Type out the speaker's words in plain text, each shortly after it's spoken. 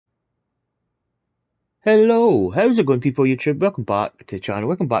Hello, how's it going, people? YouTube, welcome back to the channel.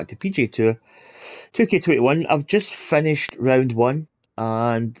 Welcome back to PGA Tour 2K21. I've just finished round one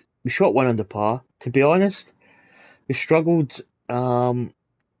and we shot one under par. To be honest, we struggled. I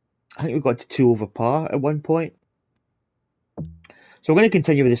think we got to two over par at one point. So we're going to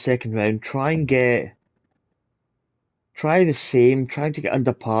continue with the second round. Try the same. Trying to get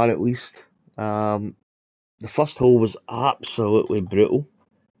under par at least. The first hole was absolutely brutal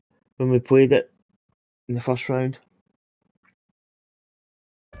when we played it in the first round.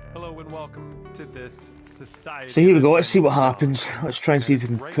 Hello and welcome to this society. So here we go, let's see what happens. Let's try and see if we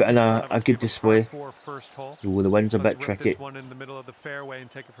can put in a good display. Oh, the wind's a bit tricky. This one in the middle of the fairway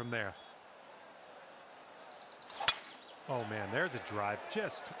and take it from there. Oh man, there's a drive.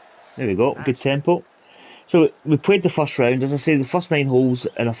 There we go, good tempo. So we played the first round. As I say, the first 9 holes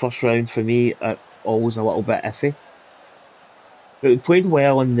in a first round for me are always a little bit iffy. But we played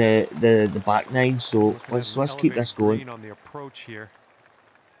well in the back 9, so let's keep this going. On the approach here.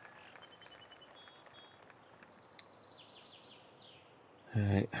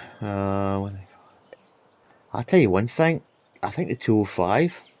 Alright, I'll tell you one thing, I think the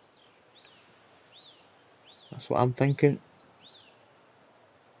 205, that's what I'm thinking.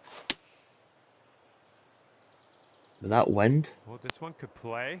 With that wind. Well, this one could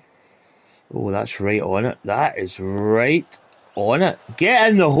play. Oh, that's right on it. That is right on it.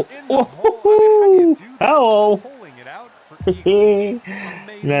 Get in the hole. Oh, hello. It out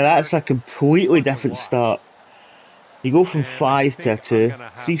Now that's a completely different start. You go from 5 to a 2,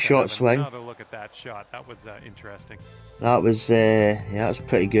 3-shot swing. Another look at that shot. That was interesting. That was yeah, that's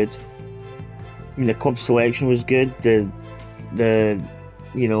pretty good. I mean, the club selection was good. The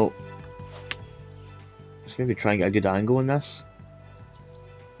you know, let's maybe try and get a good angle on this.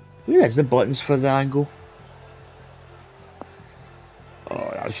 Where is the buttons for the angle?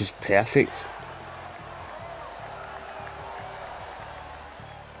 Oh, that was just perfect.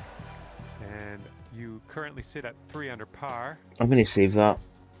 You currently sit at 3 under par. I'm going to save that.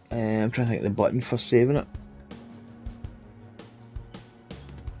 I'm trying to think of the button for saving it.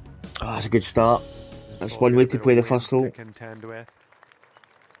 Oh, that's a good start. That's one way to play the first hole.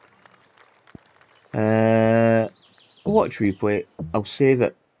 Watch replay. I'll save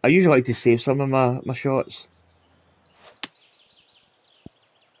it. I usually like to save some of my shots.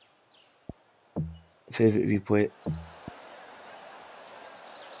 Favourite replay.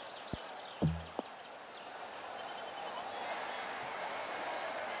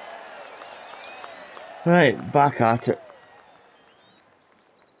 Right, back at it.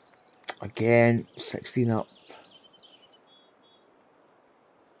 Again, 16 up.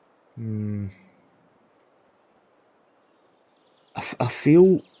 I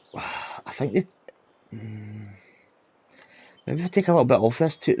feel, I think that maybe if I take a little bit off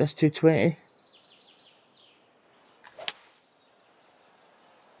this 220.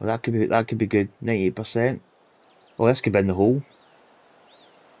 Well, that could be good. 98%. Well, this could be in the hole.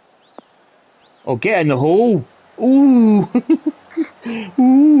 Oh, get in the hole! Ooh!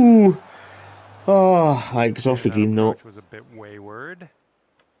 Ooh! Oh, right, it's off the green though. Was a bit wayward.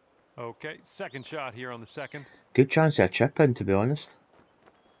 Okay, second shot here on the second. Good chance of a chip in, to be honest.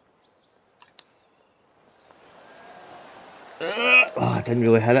 Oh, I didn't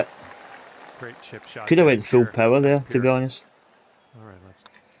really hit it. Great chip shot. Could have went full power there, to be honest. Alright, let's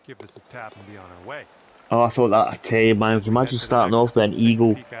give this a tap and be on our way. Oh, I thought that, I tell you, man, imagine starting off with an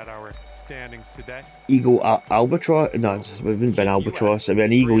Eagle. Eagle Albatross? No, it wouldn't been Albatross, it'd be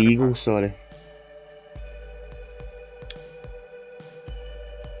an Eagle, sorry.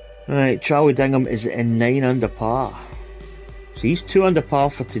 Right, Charlie Dingham is in 9 under par. So he's 2 under par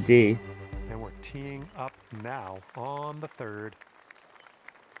for today. And we're teeing up now on the third.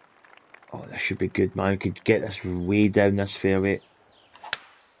 Oh, this should be good, man. We could get this way down this fairway.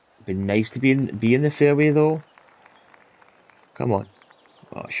 It'd be nice to be in the fairway though. Come on.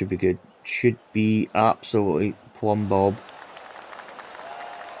 Oh, it should be good. Should be absolutely plumb bob.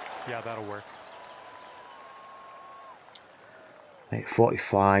 Yeah, that'll work. Right,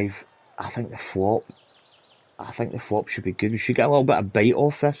 45. I think the flop should be good. We should get a little bit of bite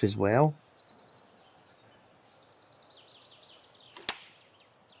off this as well.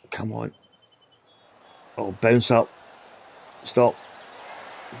 Come on. Oh, bounce up. Stop.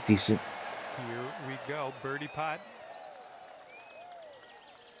 Decent. Here we go, birdie putt.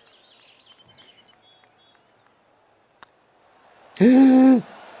 Oh man.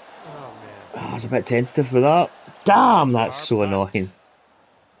 I was a bit tentative for that. Damn, that's so annoying.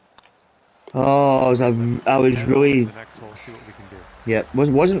 Oh, I was really. Yeah,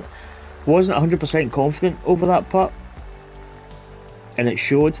 wasn't 100% confident over that putt, and it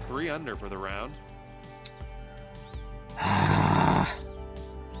showed. 3 under for the round. I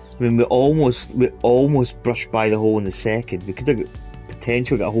mean, we almost brushed by the hole in the second. We could have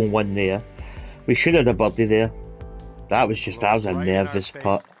potentially got a hole in one there. We should have had a birdie there. That was a nervous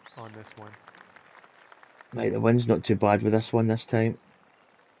putt. On this one. Right, the wind's not too bad with this one this time.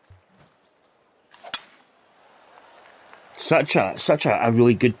 Such a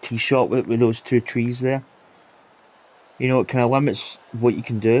really good tee shot with those two trees there. You know, it kind of limits what you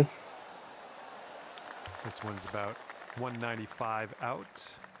can do. This one's about 195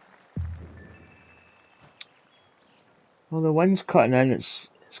 out. Well, the wind's cutting in. It's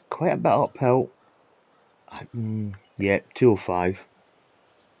quite a bit uphill. Yeah, 205.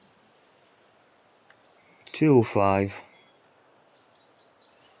 205.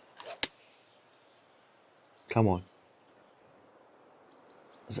 Come on.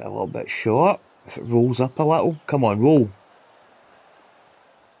 Is it a little bit short? If it rolls up a little, come on, roll.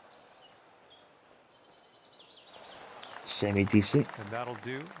 Semi-decent. And that'll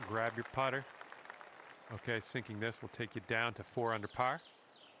do. Grab your putter. Okay, sinking this will take you down to 4 under par.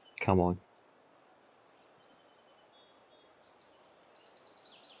 Come on.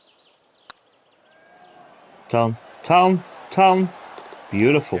 Turn.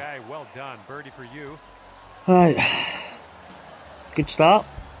 Beautiful. Okay, well done. Birdie for you. Right. Good start.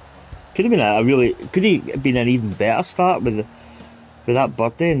 Could have been an even better start with that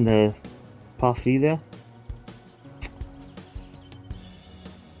birdie in the par 3 there.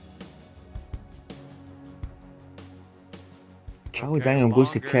 Charlie Bingham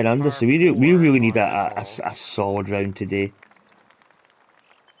goes to 10 under, so we really need a solid round today.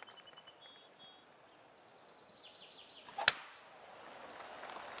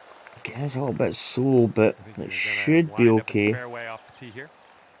 Again, it's a little bit slow, but it should be okay. Fairway off the tee here.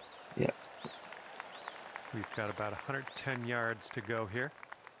 Yeah. We've got about 110 yards to go here.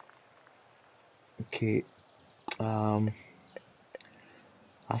 Okay. I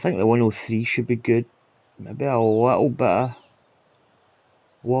think the 103 should be good. Maybe a little bit of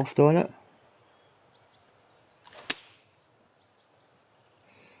waft on it.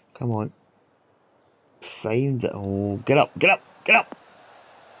 Come on. Find it. Oh, get up.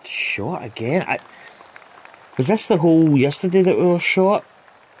 Shot again. Was this the hole yesterday that we were shot?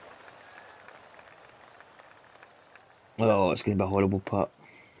 Oh, it's going to be a horrible putt.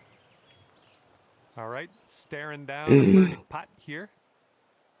 All right, staring down the birdie putt here.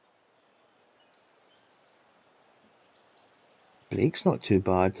 Break's not too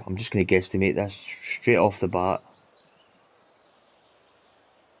bad. I'm just going to guesstimate this straight off the bat.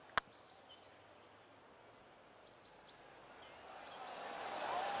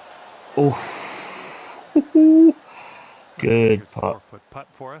 Oh, good putt. 4-foot putt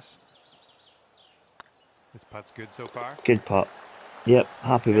for us. This putt's good so far. Good putt. Yep,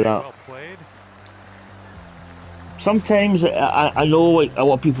 happy with that. Well played. Sometimes I know like a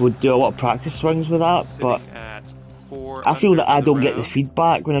lot of people would do a lot of practice swings with that, but I feel that I don't get the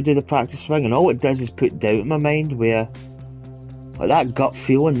feedback when I do the practice swing, and all it does is put doubt in my mind. Where like that gut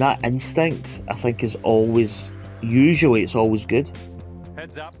feeling, that instinct, I think is usually it's always good.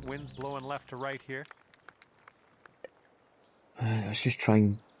 Heads up, wind's blowing left to right here. Let's just try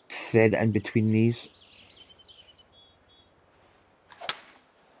and thread it in between these.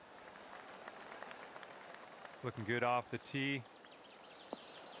 Looking good off the tee.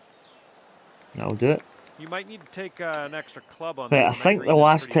 That'll do it. You might need to take an extra club on Right, this. I think the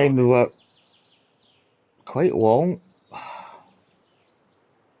last time we were quite long.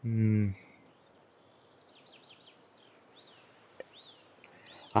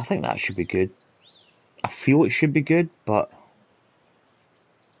 I think that should be good. I feel it should be good, but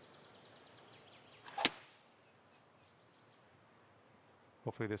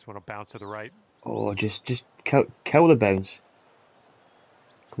hopefully this one will bounce to the right. oh, just kill the bounce.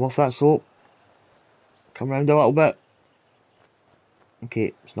 Come off that slope. Come round a little bit.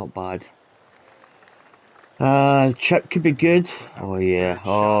 Okay, it's not bad. Chip could be good. Oh yeah.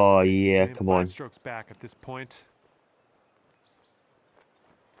 Oh yeah. Come on. 5 strokes back at this point.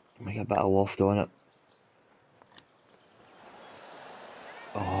 Make a bit of loft on it.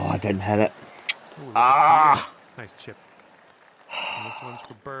 Oh, I didn't hit it. Ooh, Ah! Nice chip. And this one's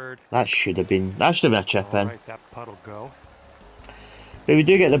for bird. That should have been a chip in. Right, that putt'll go. But we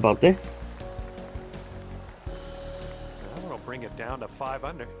do get the birdie. That'll bring it down to 5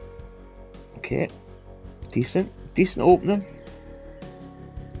 under. Okay. Decent opening.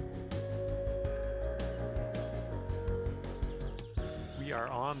 We are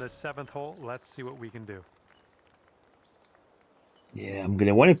on the 7th hole. Let's see what we can do. Yeah, I'm going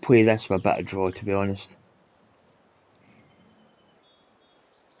to want to play this with a bit of draw, to be honest.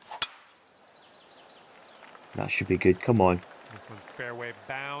 That should be good. Come on. This one's fairway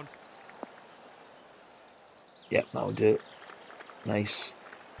bound. Yep, that'll do it. Nice.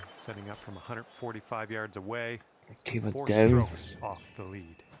 Setting up from 145 yards away. Okay, we're 4 down. strokes off the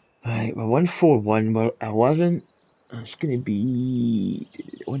lead. Right, we're 141. We're 11. That's going to be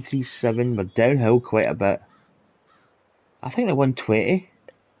 137. We're downhill quite a bit. I think they're 120.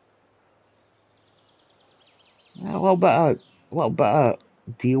 A little bit of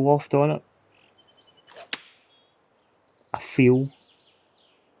deal loft on it. I feel.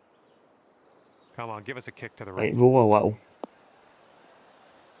 Come on, give us a kick to the Right, right. roll a little.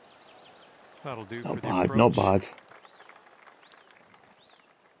 That'll do Not for the bad, approach. not bad.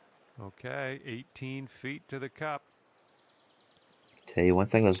 Okay, 18 feet to the cup. Tell you one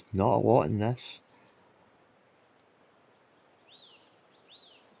thing, there's not a lot in this.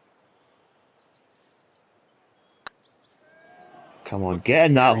 Come on, Looking get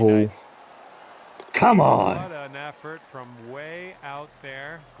in that very hole. nice. Come on. What an effort from way out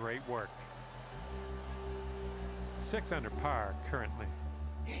there. Great work. 6 under par currently.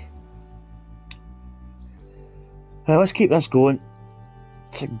 Let's keep this going.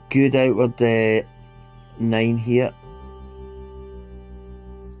 It's a good outward 9 here.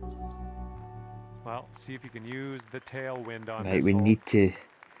 Well, see if you can use the tailwind on Right, this we hole. need to.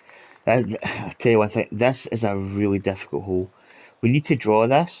 I'll tell you one thing. This is a really difficult hole. We need to draw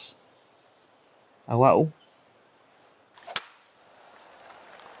this a little.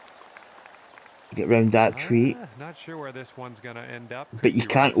 Get round that tree. Not sure where this one's going to end up. But you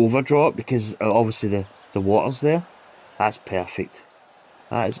can't overdraw it because obviously the water's there. That's perfect.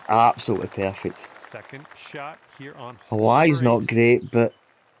 That is absolutely perfect. Second shot here on Hawaii's number 8. not great, but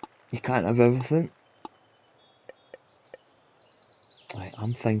you can't have everything. Right,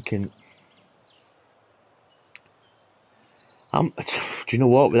 I'm thinking. Do you know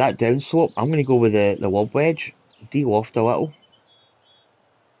what? With that downslope, I'm going to go with the lob wedge. De-loft a little.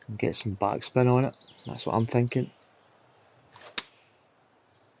 And get some backspin on it. That's what I'm thinking.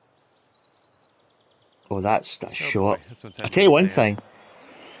 Oh, that's short. I'll tell you one thing.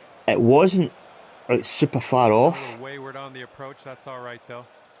 It wasn't super far off. A little wayward on the approach. That's all right, though.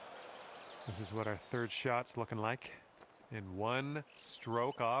 This is what our third shot's looking like. And 1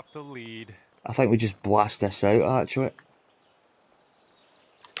 stroke off the lead. I think we just blast this out, actually.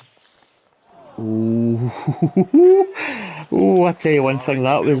 Ooh, ooh! I tell you one thing,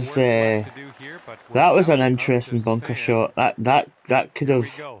 that was an interesting bunker shot. That could have.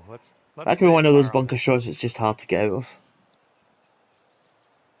 That could be one of those bunker shots that's just hard to get out of.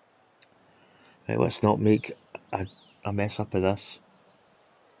 Right, let's not make a mess up of this.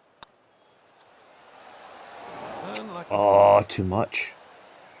 Oh, too much.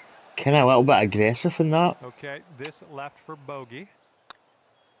 Kind of a little bit aggressive in that. Okay, this left for bogey.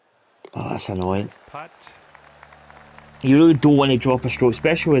 Oh, that's annoying. Nice putt. You really don't want to drop a stroke,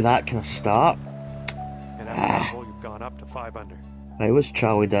 especially with that kind of start. And after that hole, you've gone up to 5 under. Right, where's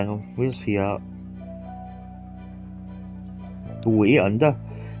Charlie Daniel? Where's he at? Oh, 8 under.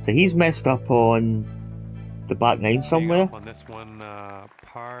 So he's messed up on the back 9 somewhere. On this one,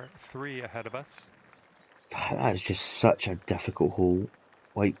 par 3 ahead of us. That is just such a difficult hole.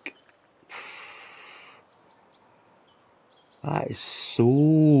 Like, that is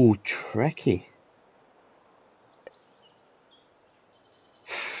so tricky.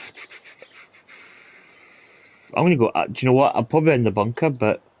 I'm gonna go. Do you know what? I'm probably in the bunker,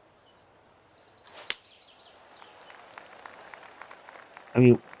 but I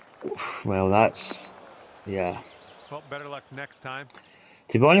mean, well, that's yeah. Well, better luck next time.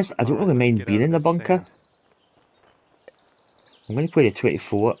 To be honest, I don't really mind being in the bunker. Sand. I'm gonna play the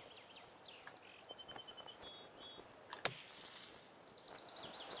 24.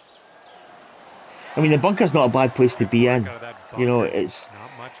 I mean, the bunker's not a bad place to be in. You know, it's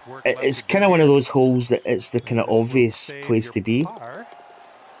kind of one of those holes that it's the kind of obvious place to be.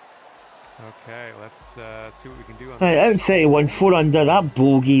 Okay, let's see what we can do on right, out of 31, 4 under. That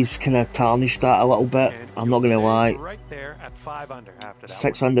bogey's kind of tarnished that a little bit. I'm not going to lie. Right there at 5 under after that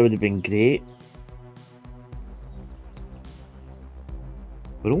 6 under would have been great.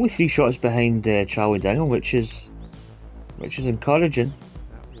 We're only 3 shots behind Charlie Daniel, which is encouraging.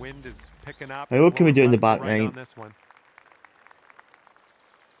 That wind is picking up. Right, what can we do in the back 9? On this one.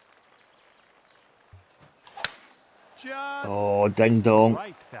 Oh, ding dong.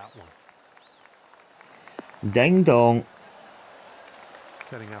 Right, that one. Ding dong.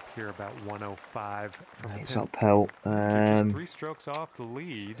 Setting up here about 105 from It's uphill. just 3 strokes off the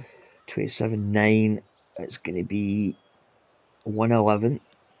lead. 27.9. It's going to be 111.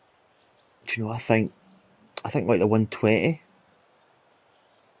 Do you know? I think like the 120.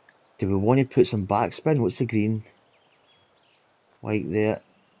 Do we want to put some backspin? What's the green like there?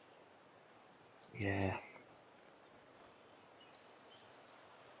 Yeah.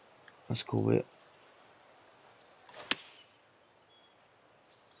 Let's go with it.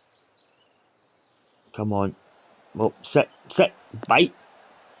 Come on. Well, sit, bite.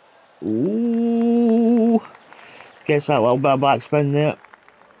 Ooh. Gets that little bit of backspin there.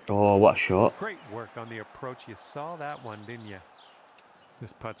 Oh, what a shot. Great work on the approach. You saw that one, didn't you?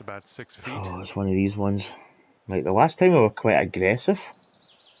 This putt's about 6 feet. Oh, it's one of these ones. Like the last time we were quite aggressive.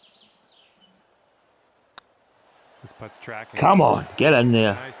 This putt's tracking. Come on, get in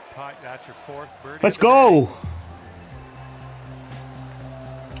there. Nice putt. That's your 4th birdie. Let's go.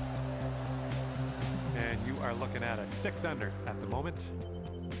 And you are looking at a 6 under at the moment.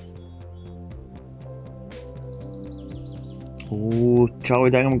 Oh,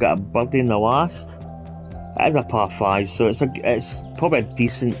 Charlie Dingham got a birdie in the last. That is a par 5, so it's probably a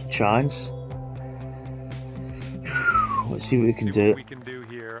decent chance. Let's see what we can do.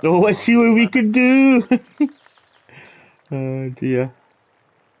 Here. Oh, let's see what we can do. Oh dear,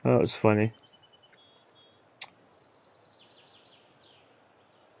 that was funny.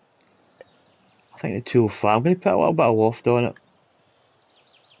 I think the 205. I'm going to put a little bit of loft on it.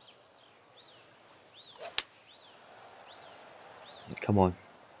 Come on.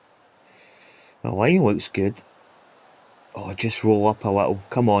 The line looks good. Oh, just roll up a little.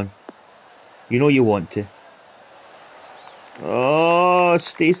 Come on. You know you want to. Oh,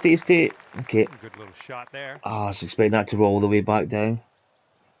 stay. Okay. Good little shot there. I was expecting that to roll all the way back down.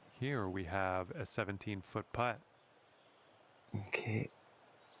 Here we have a 17-foot putt. Okay.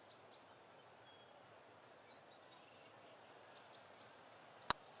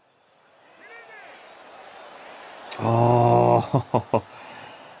 Oh,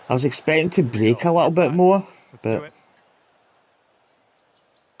 I was expecting to break a little bit more, Let's but do it.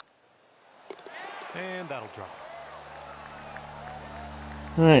 And that'll drop.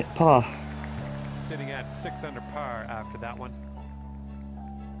 Right, par. Sitting at 6 under par after that one.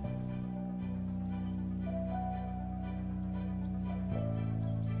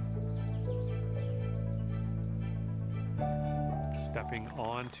 Stepping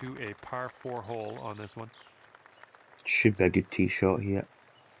onto a par 4 hole on this one. Should be a good tee shot here.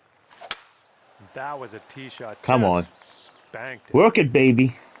 That was a tee shot. Come on. Spanked it. Work it,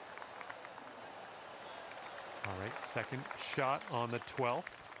 baby. All right, second shot on the 12th.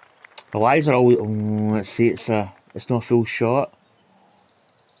 The lies are always. Oh, let's see, it's not a full shot.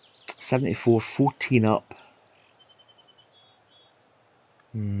 74, 14 up.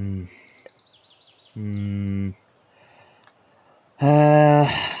 Do you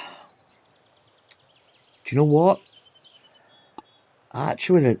know what?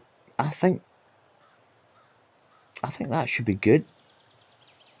 Actually, I think that should be good.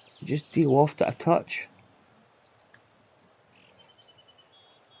 Just de-loft it a touch.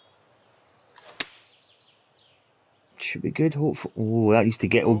 Should be good, hopefully. Oh, that needs to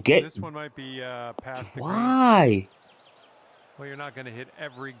get. This one might be past the green. Why? Well, you're not going to hit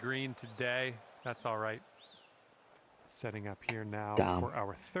every green today. That's all right. Setting up here now for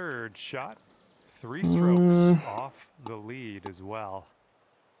our 3rd shot. 3 strokes off the lead as well.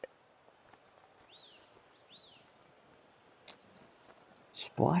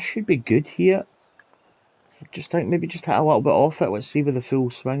 Splash should be good here. Just think maybe just hit a little bit off it. Let's see where the full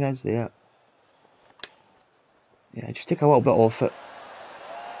swing is there. Yeah, just take a little bit off it.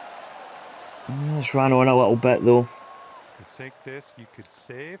 Just ran on a little bit though. To sink this, you could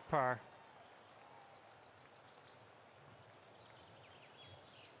save par.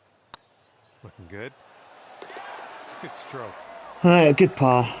 Looking good. Good stroke. Right, a good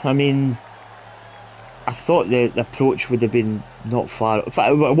par. I mean, I thought the approach would have been not far. In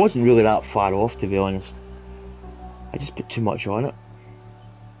fact, it wasn't really that far off, to be honest. I just put too much on it.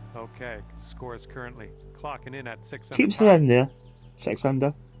 Okay, score is currently clocking in at 6 under. Keeps it in there. 6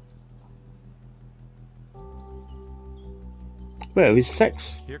 under. Well, it was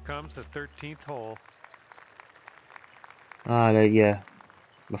 6. Here comes the 13th hole. Ah, right, yeah.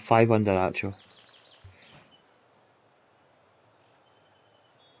 A 5 under, actually.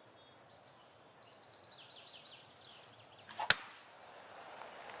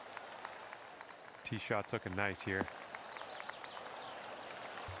 Tee shot's looking nice here.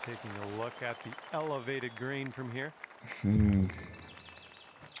 Taking a look at the elevated green from here.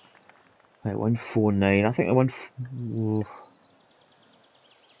 Right, 149. I think the one. I'm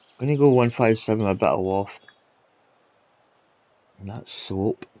gonna go 157 with a bit of loft. And that's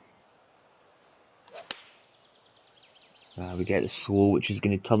slope. We get the slow, which is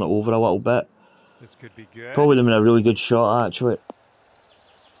going to turn it over a little bit. This could be good. Probably them in a really good shot, actually.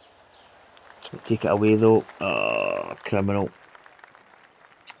 Take it away though. Oh, criminal.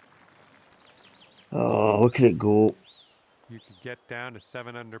 Oh, where could it go? You could get down to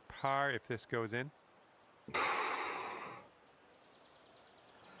 7 under par if this goes in.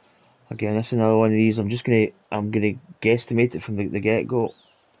 Again, this is another one of these. I'm gonna guesstimate it from the get-go.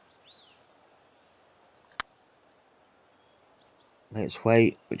 It's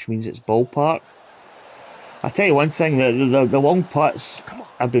white, which means it's ballpark. I tell you one thing, the long putts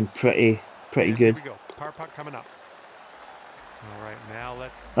have been pretty good. Here we go. Par putt coming up. All right, now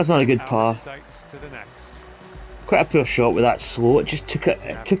That's not a good par. Sights to the next. Quite a poor shot with that slow. It just took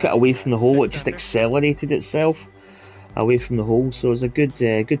it away from the hole. It just accelerated itself away from the hole. So it's a good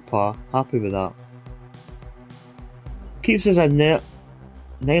par. Happy with that. Keeps us in there.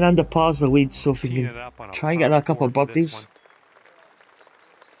 9 under par's the lead. So if we can try and get a couple of birdies.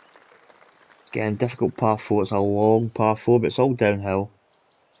 Again, difficult par 4. It's a long par 4, but it's all downhill.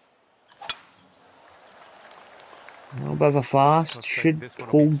 A little bit of a fast. Should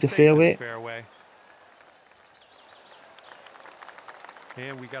hold the fairway.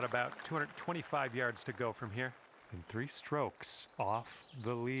 And we got about 225 yards to go from here. And 3 strokes off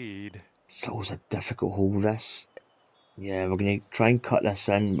the lead. It's always a difficult hole, this. Yeah, we're going to try and cut this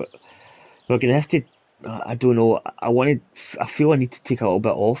in, but we're going to have to... I don't know. I feel I need to take a little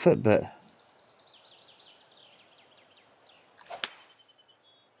bit off it, but...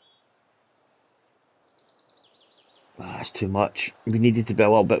 That's too much. We needed to be a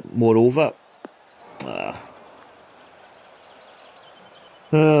little bit more over.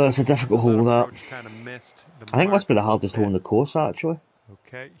 It's a difficult hole, that. I think it must be the hardest hole in the course, actually.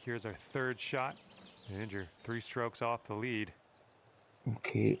 Okay, here's our 3rd shot. And you're 3 strokes off the lead.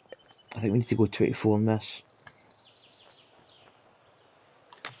 Okay, I think we need to go 24 on this.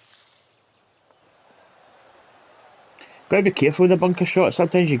 Gotta be careful with the bunker shot.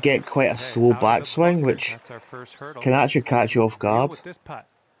 Sometimes you get quite a slow backswing, which can actually catch you off guard. With this putt.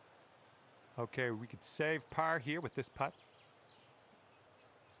 Okay, we could save par here with this putt.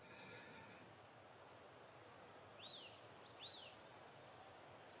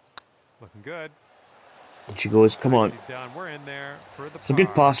 Looking good. And she goes, come on. We're in there for the Some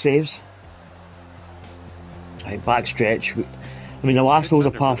good par saves. Right, back stretch. I mean, the last hole's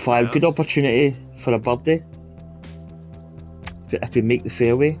a par 5. Good opportunity for a birdie. If we make the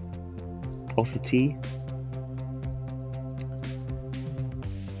fairway off the tee.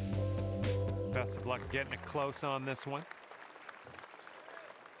 Best of luck getting it close on this one.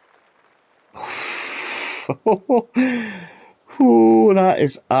 Ooh, that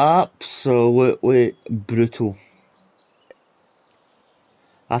is absolutely brutal.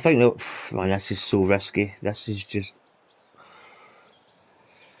 I think that, man, this is so risky. This is just...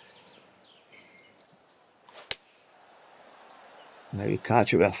 Now we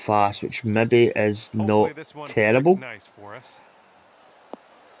catch it with a fast, which maybe is not terrible. Nice for us.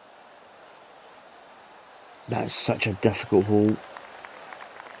 That's such a difficult hole.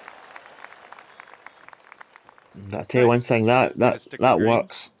 I'll tell you one thing, that works.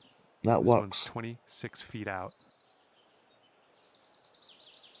 That works. One's 26 feet out.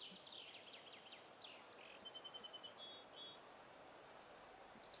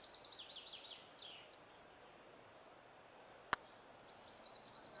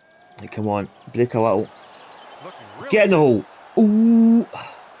 Hey, come on, break a little. Get in the hole. Ooh.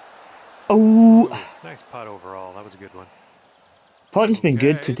 Ooh. Nice putt overall. That was a good one. Putting's been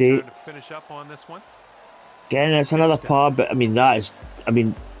good today. Time to finish up on this one. Again, it's another par, but I mean,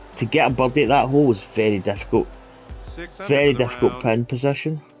 to get a birdie at that hole is very difficult. Very difficult pin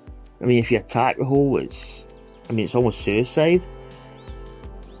position. I mean, if you attack the hole, it's almost suicide.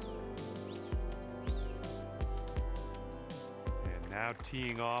 And now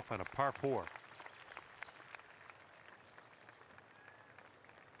teeing off on a par 4.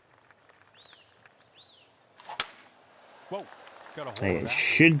 Whoa. It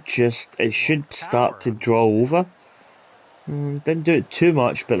should start to draw over. Didn't do it too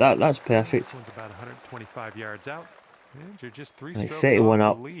much, but that's perfect. This one's about 125 yards out, and you're just 3 right, strokes 31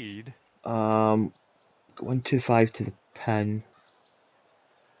 off up. the lead. 125 to the pin.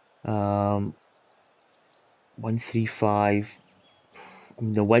 135. I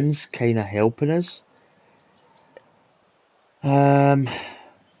mean, the wind's kind of helping us.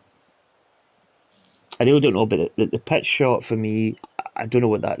 I really don't know, but the pitch shot for me, I don't know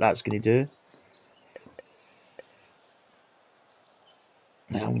what that's going to do.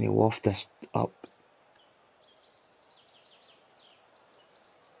 Now I'm going to waft this up.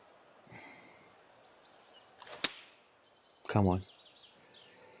 Come on.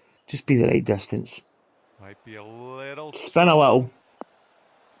 Just be the right distance. Might be a little... Spin a little.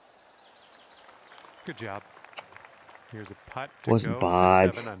 Good job. Here's a putt to Wasn't go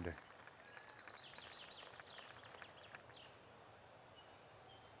bad. to 7 under.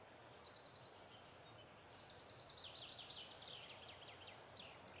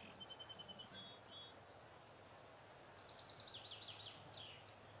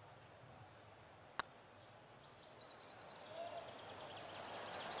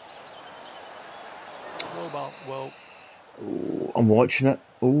 Whoa. Oh, I'm watching it.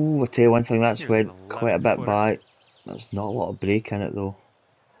 Oh, I tell you one thing, that's Here's went an quite a bit 11-footer. by. There's not a lot of break in it though.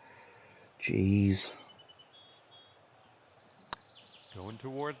 Jeez. Going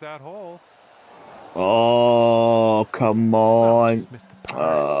towards that hole. Oh, come Oh, on. just missed the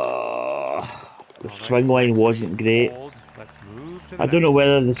par. The All right, swing line next wasn't great. hold. Let's move to the I don't know next.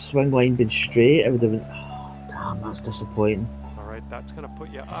 whether the swing line been straight. It would have been. Oh, damn, that's disappointing. All right, that's going to put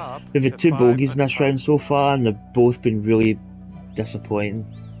you up We've to had 2 5 bogeys in under this par. round so far, and they've both been really disappointing.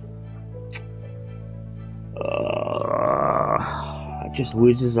 It just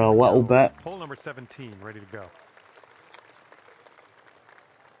loses a little bit. Hole number 17, ready to go.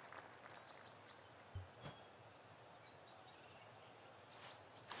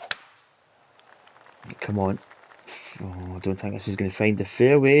 Come on. Oh, I don't think this is going to find the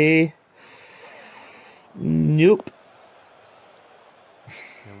fairway. Nope.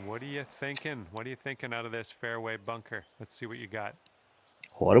 And what are you thinking? What are you thinking out of this fairway bunker? Let's see what you got.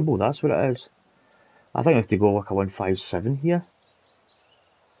 Horrible, that's what it is. I think I have to go like a 157 here.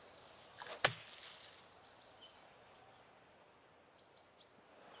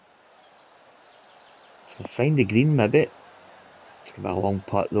 So find the green maybe. It's going to be a long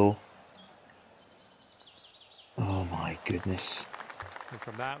putt though. Oh my goodness. And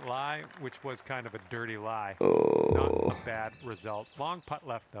from that lie, which was kind of a dirty lie, Oh. not a bad result. Long putt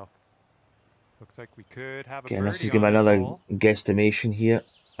left though. Looks like we could have a Again, this is birdie going to on be this another hole. guesstimation here.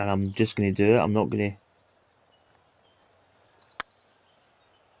 And I'm just going to do it. I'm not going to...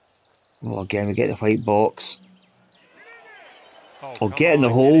 Oh, again, we get the white box. Oh, get in the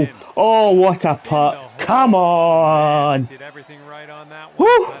hole. Oh, what a putt. Come on. Did everything right on that one.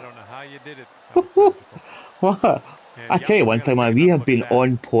 Woo. I don't know how you did it. That was magical. What? I tell you one thing, man, we have been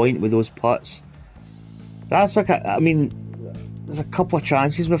on point with those putts. That's like, I mean, there's a couple of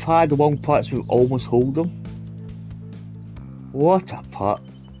chances we've had, the long putts, we've almost holed them. What a putt.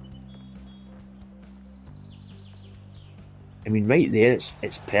 I mean, right there,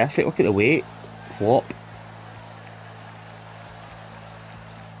 it's perfect. Look at the weight. Flop.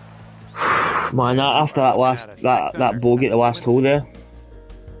 Man, after that bogey at the last hole there.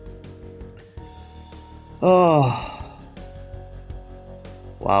 Oh.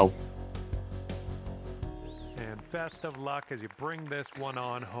 Wow. And best of luck as you bring this one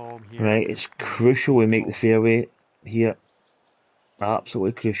on home here. Right, it's crucial we make the fairway here.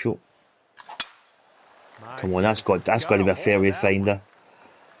 Absolutely crucial. Come on, that's got to be a fairway finder.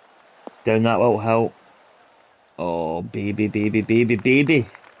 Down that little hill. Oh, baby.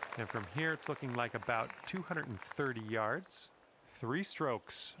 And from here, it's looking like about 230 yards. 3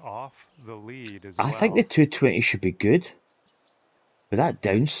 strokes off the lead as well. I think the 220 should be good. With that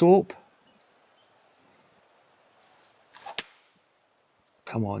downslope.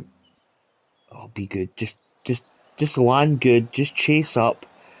 Come on. Oh, be good. Just land good. Just chase up.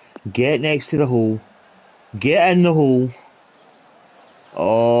 Get next to the hole. Get in the hole.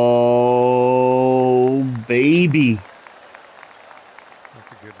 Oh, baby.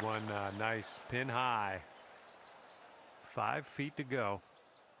 That's a good one. Nice pin high. 5 feet to go.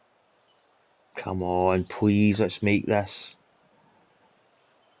 Come on, please, let's make this.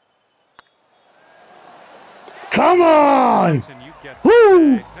 Come on!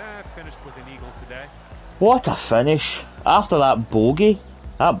 Woo! Finished with an eagle today. What a finish. After that bogey,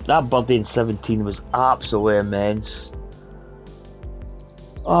 that birdie in 17 was absolutely immense.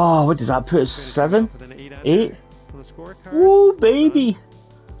 Oh, what does that put us? 7? 8? Woo, baby!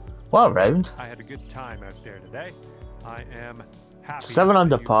 What a round. I had a good time out there today. I am happy. 7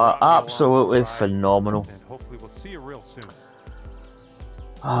 under par, absolutely phenomenal. And hopefully we'll see you real soon.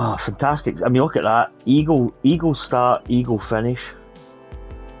 Ah, fantastic. I mean, look at that. Eagle start, eagle finish.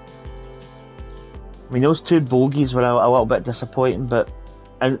 I mean, those 2 bogeys were a little bit disappointing, but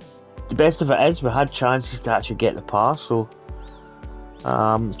and the best of it is we had chances to actually get the par, so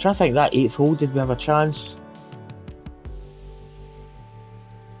I'm trying to think, that 8th hole, did we have a chance?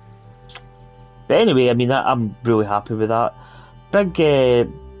 But anyway, I mean, I'm really happy with that. Big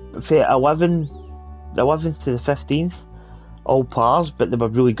 11th to the 15th, all pars, but they were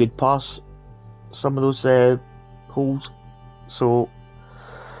really good pars, some of those holes. So,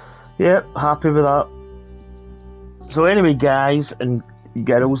 yeah, happy with that. So anyway, guys and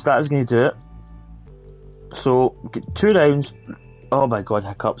girls, that is going to do it So, get 2 rounds. Oh my god,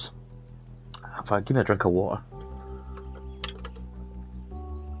 hiccups. If I give me a drink of water.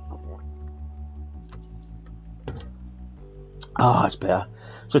 Ah, it's better.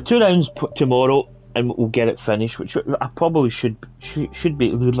 So 2 rounds tomorrow, and we'll get it finished. Which I probably should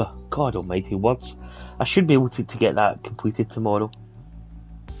be. God Almighty, words! I should be able to get that completed tomorrow.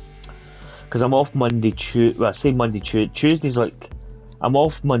 Because I'm off Monday, Tuesday. Well, I say Monday, Tuesday. Tuesday's like I'm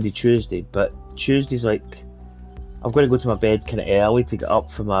off Monday, Tuesday, but Tuesday's like I've got to go to my bed kind of early to get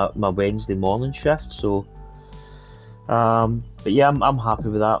up for my Wednesday morning shift. So, but yeah, I'm happy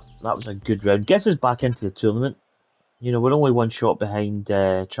with that. That was a good round. Gets us back into the tournament. You know, we're only one shot behind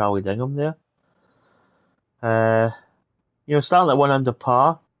Charlie Dingham there. You know, starting at 1 under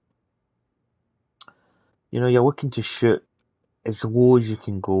par. You know, you're looking to shoot as low as you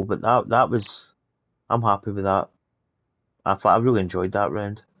can go, but that was I'm happy with that. I really enjoyed that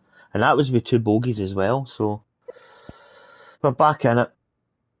round, and that was with 2 bogeys as well. So we're back in it.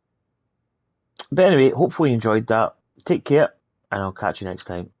 But anyway, hopefully you enjoyed that. Take care, and I'll catch you next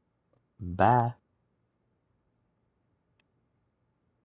time. Bye.